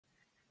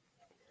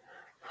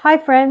Hi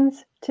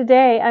friends!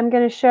 Today I'm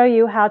going to show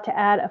you how to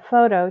add a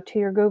photo to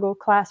your Google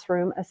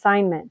Classroom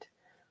assignment.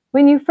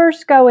 When you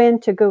first go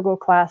into Google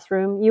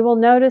Classroom, you will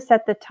notice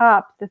at the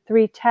top the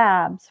three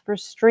tabs for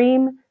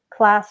Stream,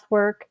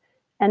 Classwork,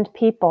 and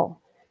People.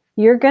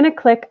 You're going to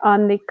click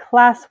on the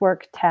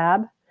Classwork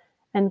tab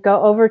and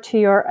go over to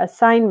your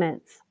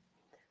assignments.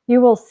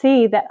 You will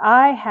see that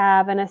I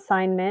have an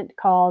assignment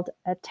called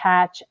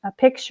Attach a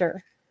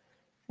Picture.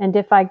 And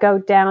if I go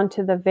down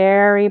to the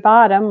very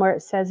bottom where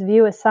it says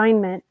View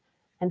Assignment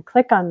and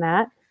click on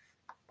that,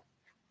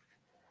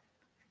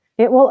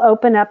 it will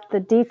open up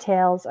the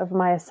details of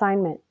my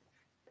assignment.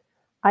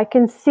 I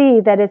can see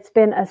that it's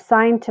been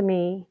assigned to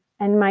me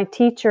and my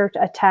teacher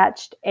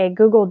attached a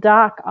Google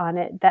Doc on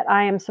it that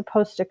I am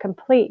supposed to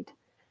complete.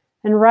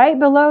 And right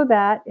below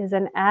that is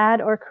an Add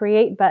or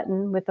Create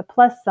button with a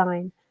plus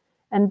sign,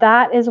 and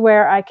that is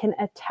where I can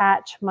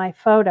attach my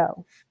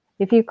photo.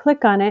 If you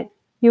click on it,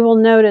 you will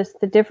notice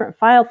the different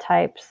file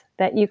types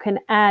that you can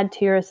add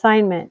to your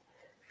assignment.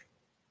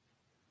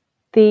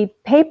 The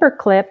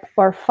paperclip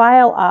or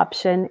file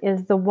option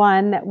is the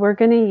one that we're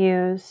going to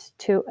use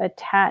to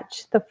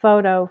attach the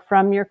photo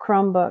from your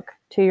Chromebook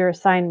to your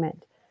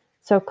assignment.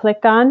 So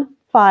click on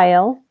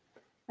File,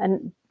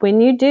 and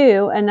when you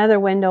do, another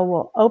window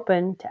will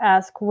open to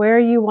ask where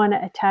you want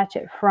to attach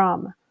it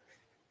from.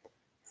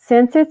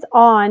 Since it's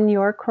on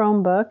your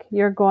Chromebook,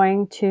 you're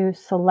going to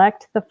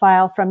select the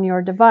file from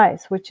your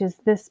device, which is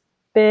this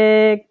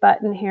big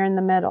button here in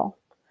the middle.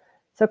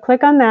 So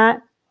click on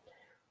that,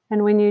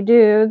 and when you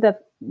do, the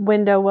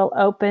window will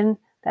open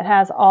that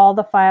has all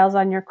the files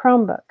on your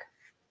Chromebook.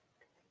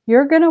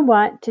 You're going to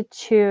want to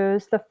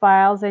choose the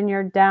files in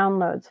your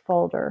Downloads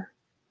folder.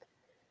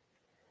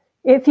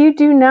 If you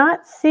do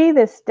not see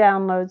this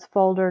Downloads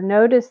folder,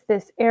 notice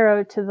this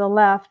arrow to the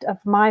left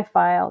of My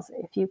Files.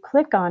 If you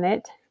click on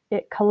it,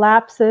 it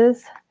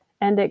collapses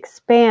and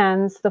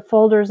expands the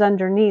folders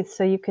underneath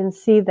so you can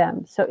see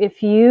them. So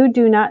if you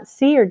do not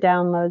see your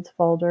Downloads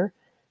folder,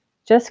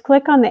 just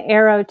click on the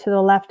arrow to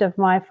the left of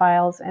My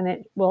Files and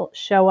it will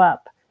show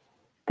up.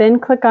 Then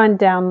click on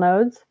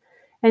Downloads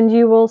and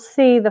you will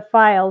see the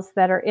files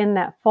that are in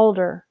that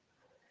folder.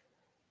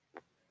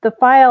 The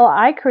file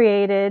I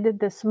created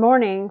this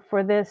morning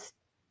for this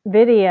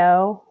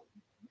video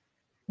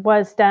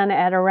was done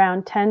at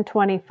around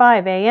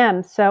 10:25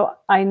 a.m. So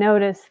I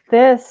noticed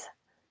this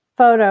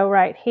photo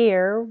right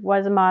here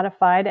was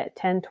modified at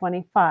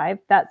 10:25.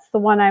 That's the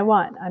one I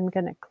want. I'm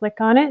going to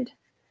click on it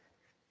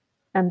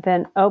and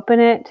then open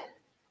it,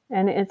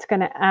 and it's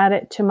going to add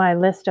it to my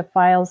list of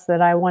files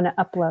that I want to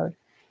upload.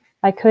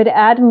 I could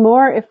add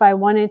more if I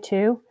wanted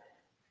to,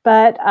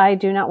 but I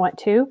do not want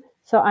to,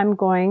 so I'm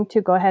going to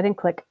go ahead and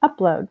click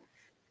Upload.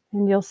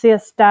 And you'll see a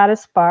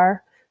status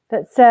bar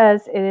that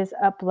says it is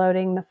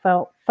uploading the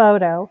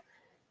photo.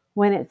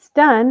 When it's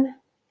done,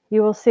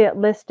 you will see it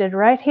listed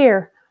right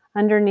here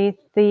underneath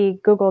the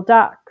Google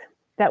Doc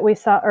that we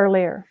saw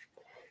earlier.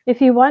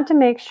 If you want to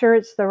make sure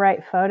it's the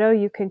right photo,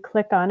 you can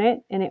click on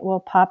it and it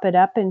will pop it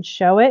up and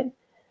show it.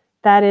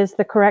 That is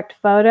the correct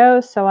photo,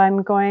 so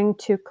I'm going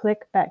to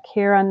click back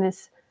here on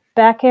this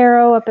back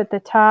arrow up at the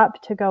top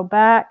to go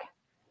back,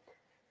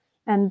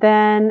 and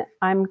then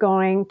I'm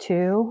going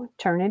to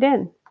turn it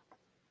in.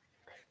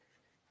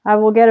 I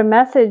will get a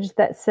message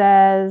that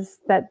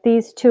says that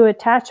these two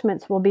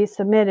attachments will be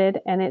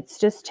submitted, and it's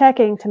just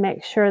checking to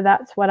make sure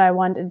that's what I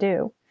want to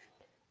do.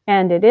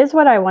 And it is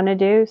what I want to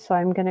do, so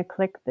I'm going to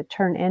click the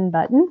Turn In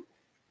button,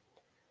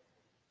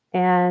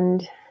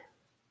 and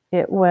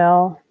it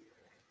will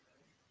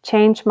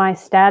change my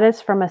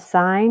status from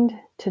assigned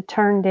to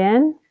turned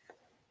in,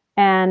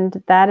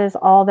 and that is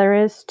all there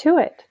is to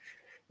it.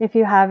 If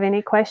you have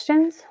any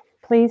questions,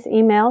 please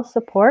email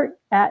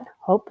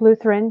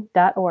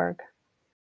support@hopelutheran.org.